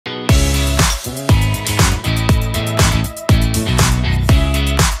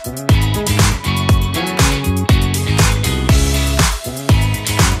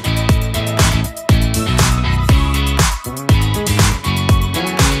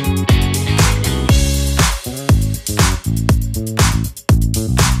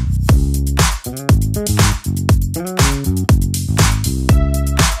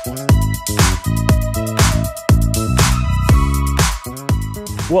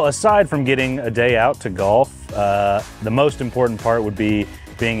Well, aside from getting a day out to golf, the most important part would be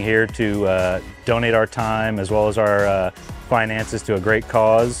being here to donate our time as well as our finances to a great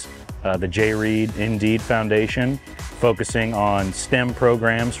cause, the JReid Indeed Foundation, focusing on STEM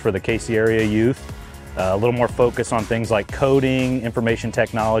programs for the KC area youth. A little more focus on things like coding, information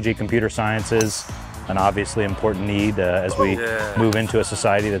technology, computer sciences, an obviously important need as we move into a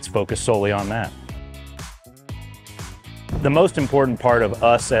society that's focused solely on that. The most important part of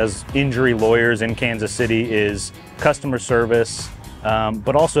us as injury lawyers in Kansas City is customer service,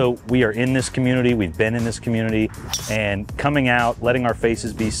 but also we are in this community, we've been in this community, and coming out, letting our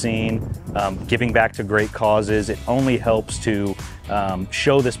faces be seen, giving back to great causes, it only helps to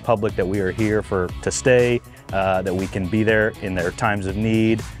show this public that we are here to stay, that we can be there in their times of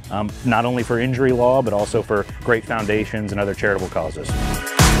need, not only for injury law, but also for great foundations and other charitable causes.